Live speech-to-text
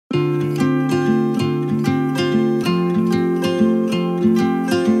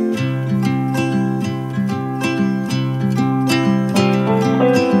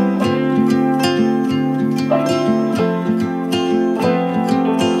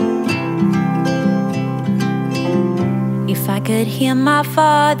could hear my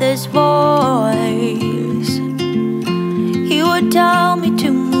father's voice. He would tell me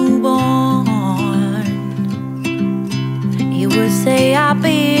to move on. He would say I'll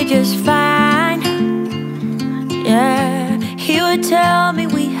be just fine. Yeah, he would tell me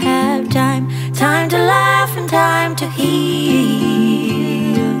we have time. Time to laugh and time to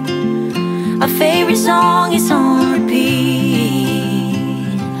heal. Our favorite song is on repeat.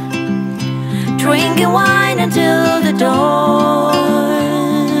 Drinking wine until the dawn,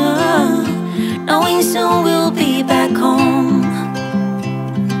 knowing soon we'll be back home.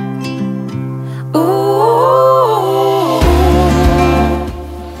 Ooh.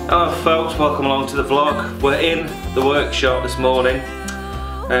 Hello folks, welcome along to the vlog. We're in the workshop this morning.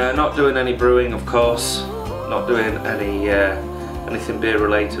 Not doing any brewing, of course. Not doing any anything beer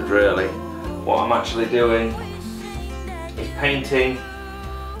related really. What I'm actually doing is painting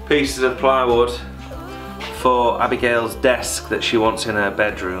pieces of plywood for Abigail's desk that she wants in her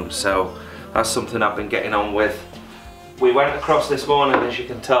bedroom. So that's something I've been getting on with. We went across this morning, as you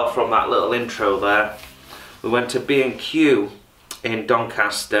can tell from that little intro there. We went to B&Q in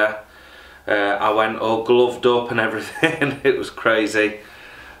Doncaster. I went all gloved up and everything. It was crazy.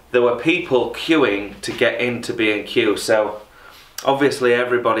 There were people queuing to get into B&Q, so obviously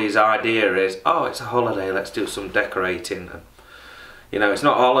everybody's idea is, oh, it's a holiday, let's do some decorating. And, you know, it's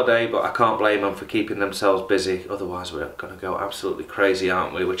not a holiday, but I can't blame them for keeping themselves busy, otherwise we're going to go absolutely crazy,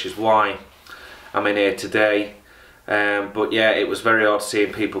 aren't we? Which is why I'm in here today. But yeah, it was very odd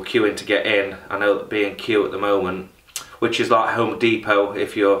seeing people queuing to get in. I know that B&Q at the moment, which is like Home Depot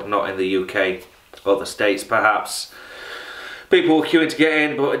if you're not in the UK or the States perhaps, people were queuing to get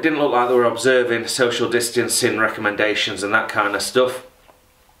in, but it didn't look like they were observing social distancing recommendations and that kind of stuff.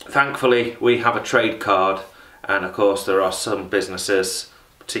 Thankfully, we have a trade card, and of course there are some businesses,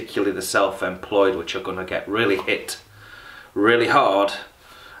 particularly the self-employed, which are going to get really hit really hard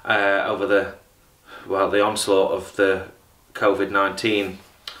over the onslaught of the COVID-19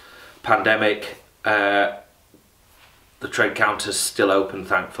 pandemic. The trade counter's still open,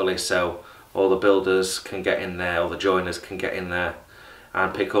 thankfully, so all the builders can get in there, all the joiners can get in there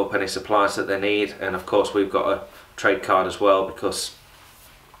and pick up any supplies that they need. And of course we've got a trade card as well, because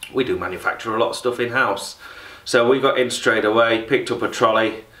we do manufacture a lot of stuff in-house. So we got in straight away, picked up a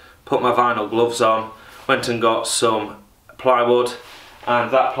trolley, put my vinyl gloves on, went and got some plywood,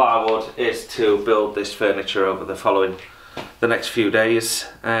 and that plywood is to build this furniture over the next few days.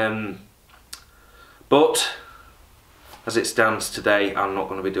 But as it stands today, I'm not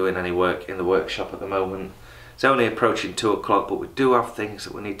going to be doing any work in the workshop at the moment. It's only approaching 2 o'clock, but we do have things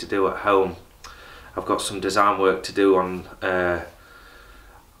that we need to do at home. I've got some design work to do on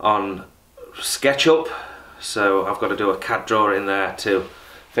SketchUp, so I've got to do a CAD drawing there to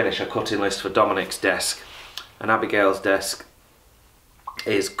finish a cutting list for Dominic's desk. And Abigail's desk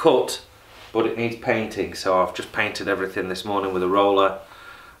is cut, but it needs painting, so I've just painted everything this morning with a roller.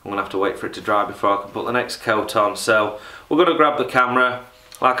 I'm going to have to wait for it to dry before I can put the next coat on. So we're going to grab the camera.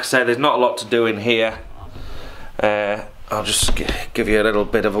 Like I said, there's not a lot to do in here. I'll just give you a little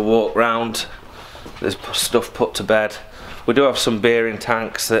bit of a walk round. There's stuff put to bed. We do have some beer in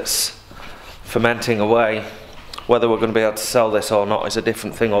tanks that's fermenting away. Whether we're going to be able to sell this or not is a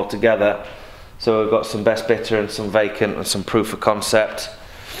different thing altogether. So we've got some best bitter and some vacant and some proof of concept.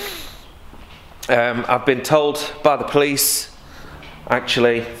 I've been told by the police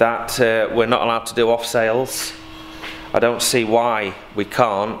actually that we're not allowed to do off sales. I don't see why we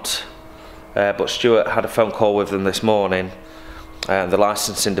can't, but Stuart had a phone call with them this morning, the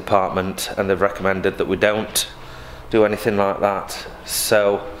licensing department, and they've recommended that we don't do anything like that.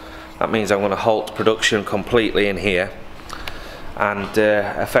 So that means I'm going to halt production completely in here and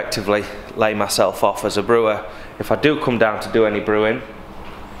effectively lay myself off as a brewer. If I do come down to do any brewing,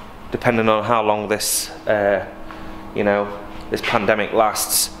 depending on how long this this pandemic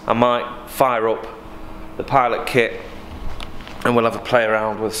lasts, I might fire up the pilot kit and we'll have a play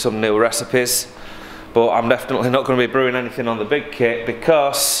around with some new recipes. But I'm definitely not going to be brewing anything on the big kit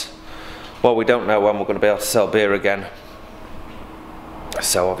because, well, we don't know when we're going to be able to sell beer again.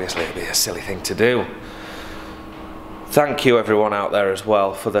 So obviously it'd be a silly thing to do. Thank you everyone out there as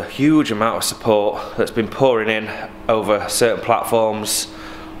well for the huge amount of support that's been pouring in over certain platforms.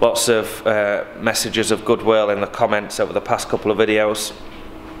 Lots of messages of goodwill in the comments over the past couple of videos.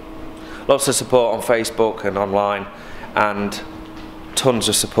 Lots of support on Facebook and online, and tons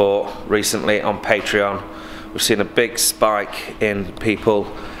of support recently on Patreon. We've seen a big spike in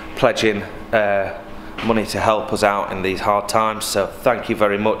people pledging money to help us out in these hard times, so thank you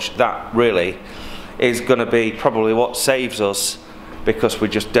very much. That really is going to be probably what saves us, because we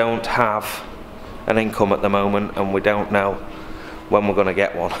just don't have an income at the moment and we don't know when we're gonna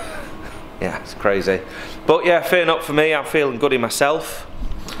get one. Yeah, it's crazy. But yeah, fair enough for me. I'm feeling good in myself,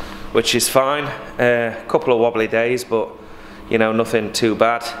 which is fine. A couple of wobbly days, but you know, nothing too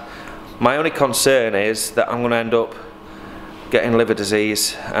bad. My only concern is that I'm gonna end up getting liver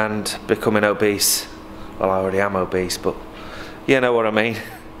disease and becoming obese. Well, I already am obese, but you know what I mean.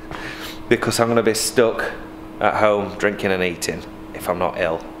 Because I'm gonna be stuck at home drinking and eating if I'm not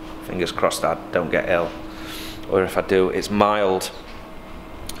ill. Fingers crossed I don't get ill. Or if I do, it's mild.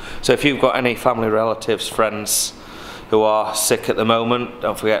 So if you've got any family, relatives, friends who are sick at the moment,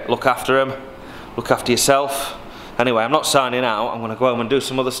 don't forget, look after them. Look after yourself. Anyway, I'm not signing out. I'm gonna go home and do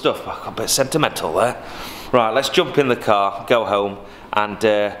some other stuff. I got a bit sentimental there. Right, let's jump in the car, go home, and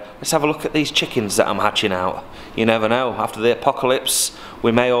let's have a look at these chickens that I'm hatching out. You never know, after the apocalypse,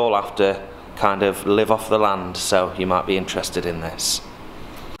 we may all have to kind of live off the land, so you might be interested in this.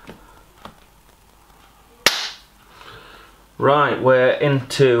 Right, we're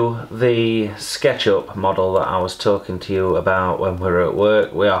into the SketchUp model that I was talking to you about when we were at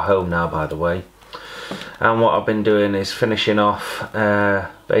work. We are home now, by the way. And what I've been doing is finishing off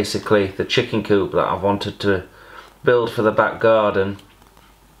basically the chicken coop that I've wanted to build for the back garden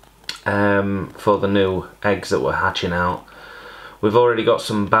for the new eggs that we're hatching out. We've already got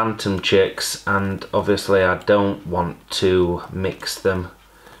some bantam chicks, and obviously I don't want to mix them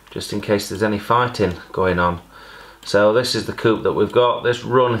just in case there's any fighting going on. So this is the coop that we've got. This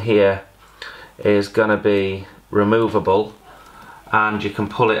run here is going to be removable, and you can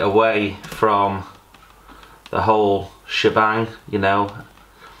pull it away from the whole shebang, you know,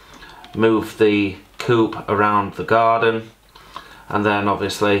 move the coop around the garden, and then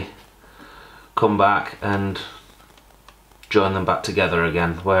obviously come back and join them back together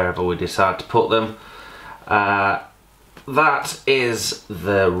again wherever we decide to put them. That is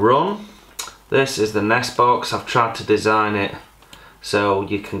the run. This is the nest box. I've tried to design it so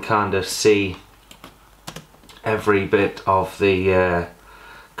you can kind of see every bit of the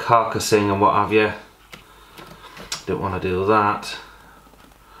carcassing and what have you. Don't want to do that.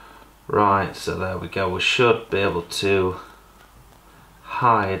 Right, so there we go. We should be able to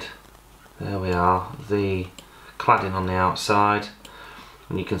hide, there we are, the cladding on the outside,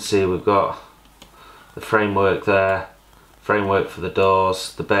 and you can see we've got the framework there, framework for the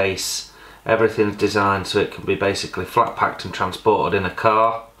doors, the base, everything's designed so it can be basically flat packed and transported in a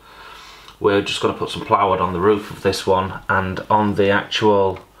car. We're just going to put some plywood on the roof of this one, and on the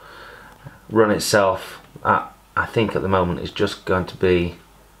actual run itself, I think at the moment it's just going to be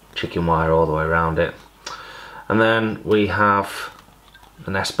chicken wire all the way around it. And then we have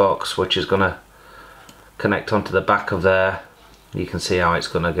the nest box, which is going to connect onto the back of there. You can see how it's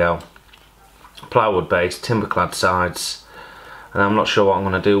going to go. Plywood base, timber clad sides, and I'm not sure what I'm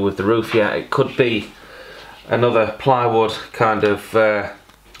going to do with the roof yet. It could be another plywood kind of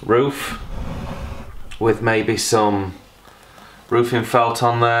roof with maybe some roofing felt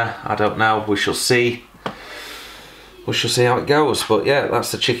on there. I don't know, we shall see. We shall see how it goes. But yeah,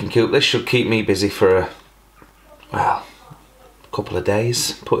 that's the chicken coop. This should keep me busy for a couple of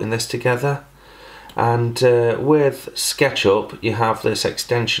days putting this together. And with SketchUp, you have this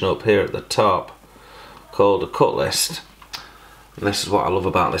extension up here at the top called a cut list. And this is what I love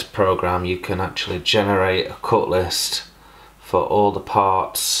about this program. You can actually generate a cut list for all the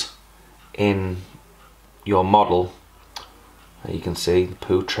parts in your model. You can see the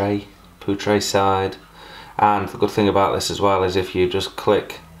poo tray side. And the good thing about this as well is if you just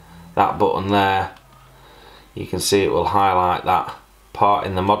click that button there, you can see it will highlight that part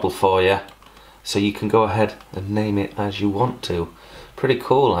in the model for you, so you can go ahead and name it as you want to. Pretty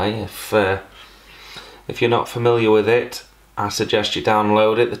cool, eh? If you're not familiar with it, I suggest you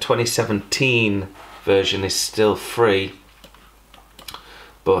download it. The 2017 version is still free,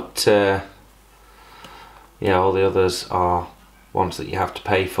 but yeah, all the others are ones that you have to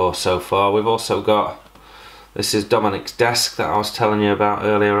pay for so far. We've also got, this is Dominic's desk that I was telling you about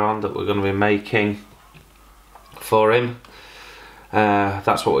earlier on that we're going to be making for him.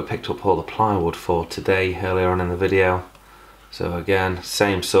 That's what we picked up all the plywood for today, earlier on in the video. So again,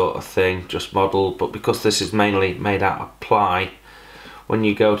 same sort of thing, just modelled, but because this is mainly made out of ply, when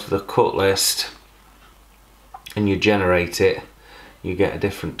you go to the cut list and you generate it, you get a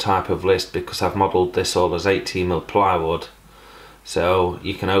different type of list because I've modelled this all as 18mm plywood. So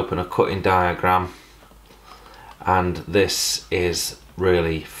you can open a cutting diagram, and this is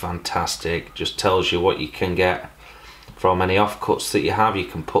really fantastic. Just tells you what you can get from any offcuts that you have. You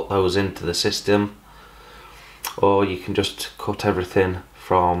can put those into the system, or you can just cut everything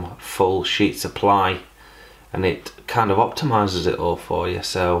from full sheets of ply, and it kind of optimizes it all for you,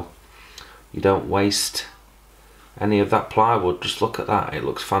 so you don't waste any of that plywood. Just look at that, it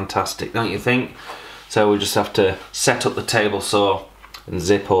looks fantastic, don't you think? So we just have to set up the table saw and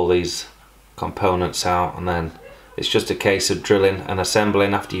zip all these components out, and then it's just a case of drilling and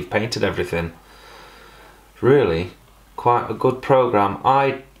assembling after you've painted everything. Really quite a good program.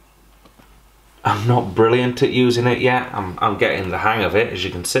 I'm not brilliant at using it yet. I'm getting the hang of it, as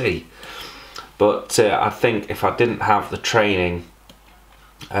you can see, but I think if I didn't have the training,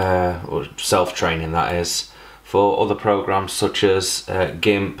 or self-training that is, for other programs such as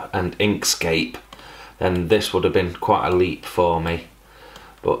GIMP and Inkscape, then this would have been quite a leap for me.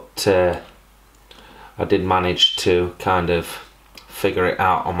 But I did manage to kind of figure it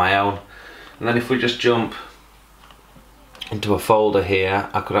out on my own. And then if we just jump into a folder here,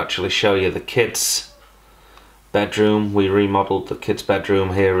 I could actually show you the kids' bedroom. We remodeled the kids'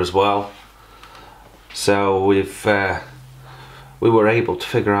 bedroom here as well. So we were able to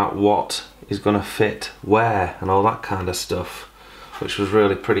figure out what is going to fit where and all that kind of stuff, which was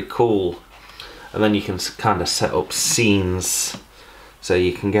really pretty cool. And then you can kind of set up scenes, so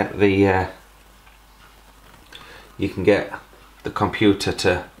you can get the computer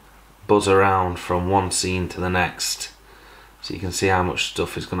to buzz around from one scene to the next, so you can see how much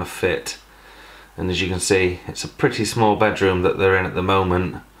stuff is going to fit. And as you can see, it's a pretty small bedroom that they're in at the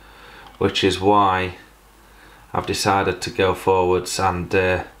moment, which is why I've decided to go forwards and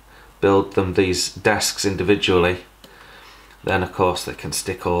build them these desks individually. Then of course they can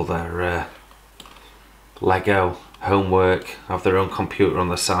stick all their Lego homework, have their own computer on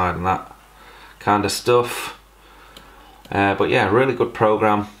the side and that kind of stuff. But yeah, really good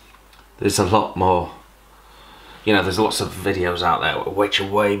program. There's a lot more, you know, there's lots of videos out there which are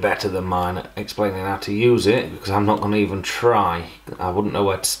way better than mine explaining how to use it, because I'm not going to even try. I wouldn't know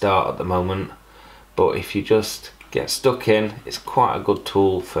where to start at the moment. But if you just get stuck in, it's quite a good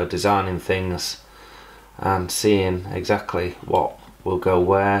tool for designing things and seeing exactly what will go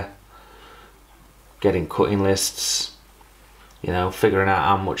where, getting cutting lists, you know, figuring out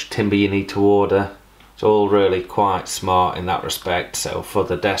how much timber you need to order. It's all really quite smart in that respect. So for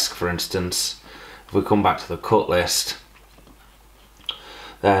the desk, for instance, if we come back to the cut list,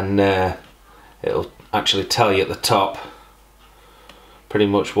 then it'll actually tell you at the top pretty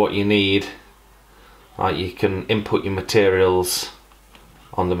much what you need. Like, you can input your materials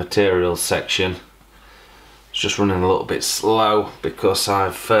on the materials section. It's just running a little bit slow because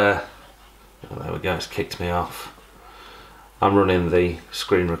I've oh, there we go, it's kicked me off. I'm running the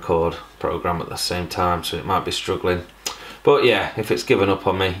screen record program at the same time, so it might be struggling. But yeah, if it's given up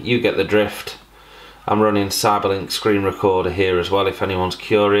on me, you get the drift. I'm running Cyberlink screen recorder here as well, if anyone's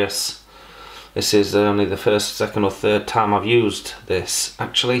curious. This is only the first, second or third time I've used this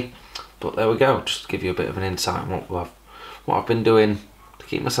actually. But there we go, just to give you a bit of an insight on what I've been doing to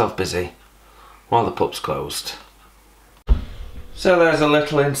keep myself busy while the pub's closed. So there's a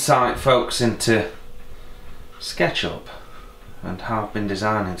little insight, folks, into SketchUp and how I've been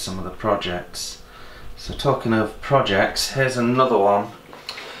designing some of the projects. So talking of projects, here's another one.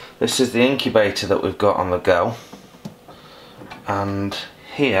 This is the incubator that we've got on the go, and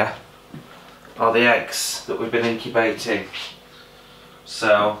here are the eggs that we've been incubating.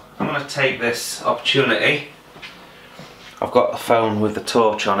 So I'm going to take this opportunity. I've got the phone with the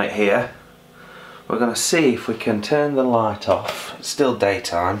torch on it here. We're going to see if we can turn the light off. It's still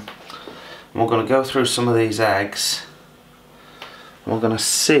daytime. And we're going to go through some of these eggs. And we're going to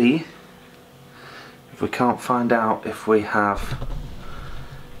see if we can't find out if we have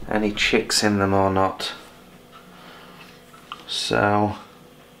any chicks in them or not. So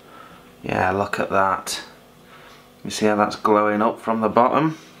yeah, look at that. You see how that's glowing up from the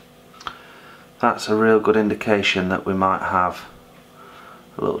bottom? That's a real good indication that we might have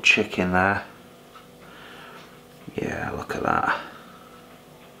a little chick in there. Yeah, look at that.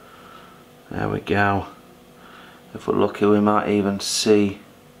 There we go. If we're lucky, we might even see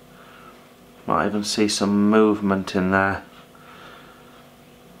some movement in there.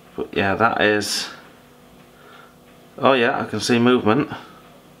 But yeah, that is, oh yeah, I can see movement.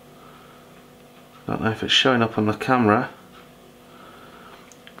 Don't know if it's showing up on the camera,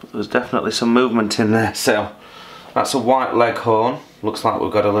 but there's definitely some movement in there. So that's a white leghorn. Looks like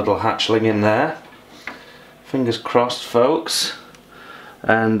we've got a little hatchling in there. Fingers crossed, folks.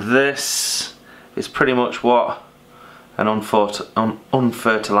 And this is pretty much what an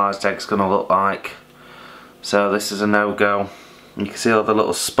unfertilised egg's going to look like. So this is a no-go. You can see all the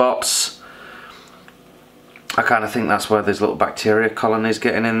little spots. I kind of think that's where there's little bacteria colonies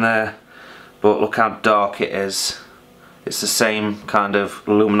getting in there. But look how dark it is. It's the same kind of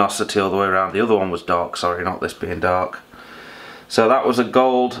luminosity all the way around. The other one was dark, sorry, not this being dark. So that was a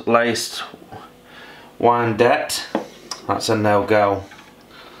gold laced Wyandotte, that's a no-go.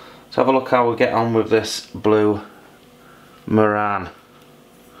 Let's have a look how we get on with this blue Moran.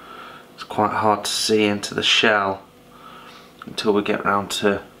 It's quite hard to see into the shell until we get round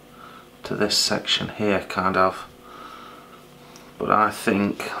to this section here, kind of. But I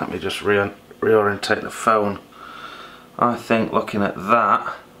think, let me just reorientate the phone. I think looking at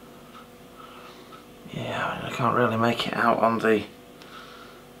that, yeah, I can't really make it out on the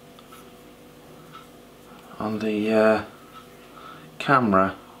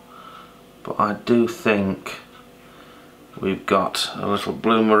camera, but I do think we've got a little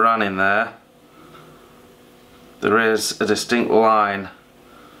blue Moran in there. There is a distinct line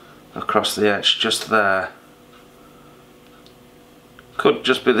across the edge just there. Could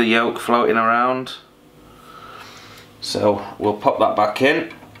just be the yolk floating around. So we'll pop that back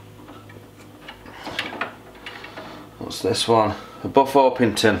in. What's this one? A Buff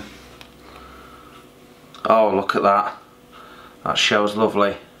Orpington. Oh, look at that. That show's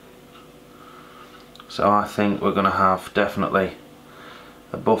lovely. So I think we're going to have definitely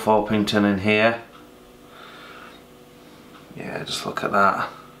a Buff Orpington in here. Yeah, just look at that.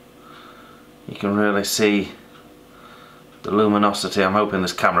 You can really see the luminosity. I'm hoping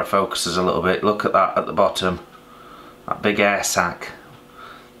this camera focuses a little bit. Look at that at the bottom. That big air sac.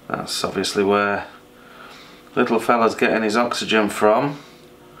 That's obviously where little fella's getting his oxygen from.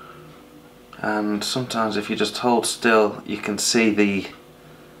 And sometimes if you just hold still, you can see the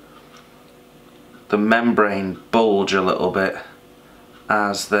membrane bulge a little bit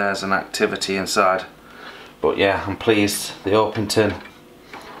as there's an activity inside. But yeah, I'm pleased. The Orpington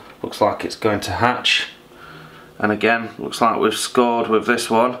looks like it's going to hatch. And again, looks like we've scored with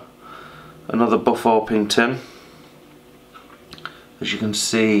this one. Another Buff Orpington. As you can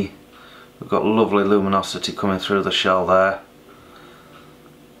see, we've got lovely luminosity coming through the shell there.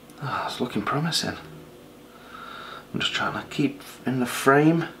 Oh, it's looking promising. I'm just trying to keep in the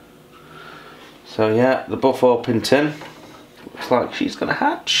frame. So yeah, the Buff Orpington looks like she's going to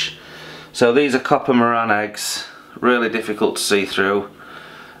hatch. So these are copper Moran eggs, really difficult to see through.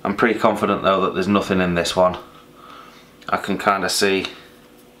 I'm pretty confident though that there's nothing in this one. I can kind of see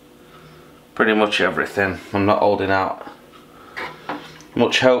pretty much everything. I'm not holding out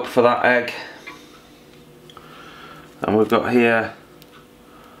much hope for that egg. And we've got here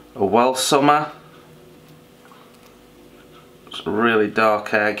a Welsummer. It's a really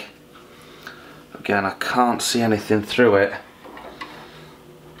dark egg. Again, I can't see anything through it.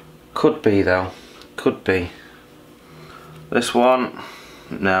 Could be though, could be. This one,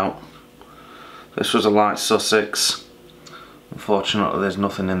 no. This was a light Sussex. Unfortunately, there's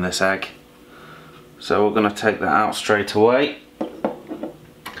nothing in this egg. So we're going to take that out straight away.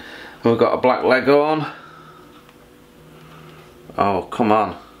 And we've got a black Leghorn. Oh, come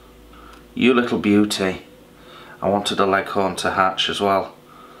on. You little beauty. I wanted a Leghorn to hatch as well.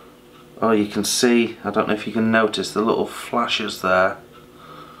 Oh, you can see, I don't know if you can notice the little flashes there.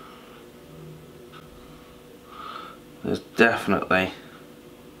 There's definitely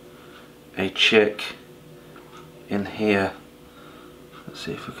a chick in here. Let's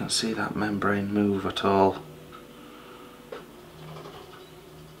see if we can see that membrane move at all.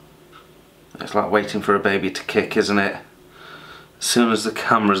 It's like waiting for a baby to kick, isn't it? As soon as the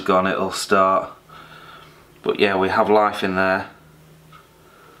camera's gone, it'll start. But yeah, we have life in there.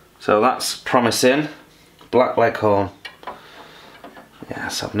 So that's promising. Black Leghorn.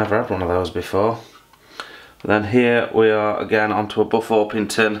 Yes, I've never had one of those before. Then here we are again onto a Buff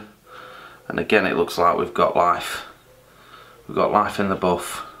Orpington. And again it looks like we've got life. We've got life in the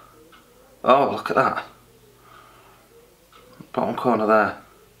buff. Oh, look at that. Bottom corner there.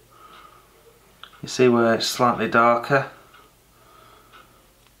 You see where it's slightly darker?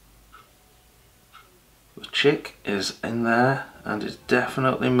 The chick is in there and is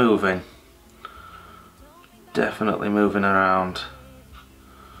definitely moving. Definitely moving around.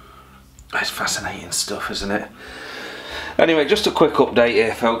 It's fascinating stuff, isn't it? Anyway, just a quick update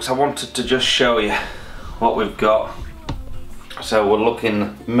here, folks. I wanted to just show you what we've got. So we're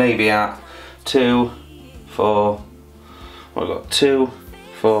looking maybe at 2, 4, we've got 2,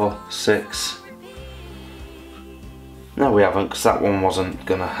 4, 6. No, we haven't, because that one wasn't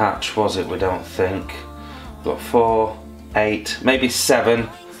going to hatch, was it? We don't think. We've got 4, 8, maybe 7,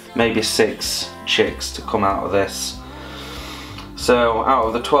 maybe 6 chicks to come out of this. So out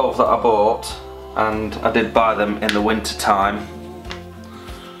of the 12 that I bought, and I did buy them in the winter time,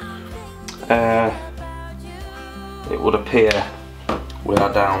 it would appear we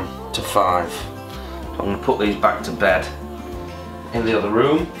are down to 5. So I'm going to put these back to bed in the other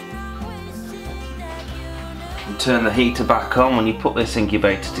room and turn the heater back on. When you put this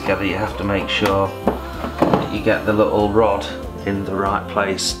incubator together, you have to make sure you get the little rod in the right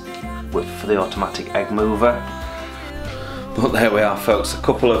place for the automatic egg mover. But there we are, folks, a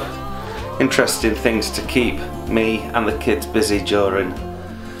couple of interesting things to keep me and the kids busy during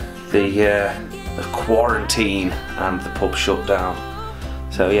the quarantine and the pub shutdown.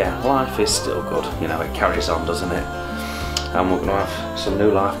 So yeah, life is still good, you know, it carries on, doesn't it? And we're going to have some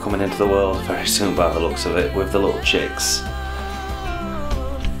new life coming into the world very soon by the looks of it, with the little chicks.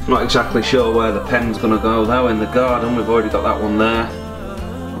 Not exactly sure where the pen's going to go though in the garden. We've already got that one there.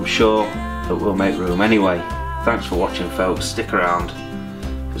 I'm sure that we'll make room. Anyway, thanks for watching, folks. Stick around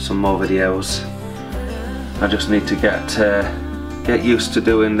for some more videos. I just need to get used to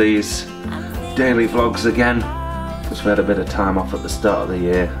doing these daily vlogs again, because we had a bit of time off at the start of the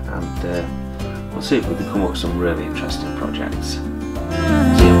year, and we'll see if we can come up with some really interesting projects.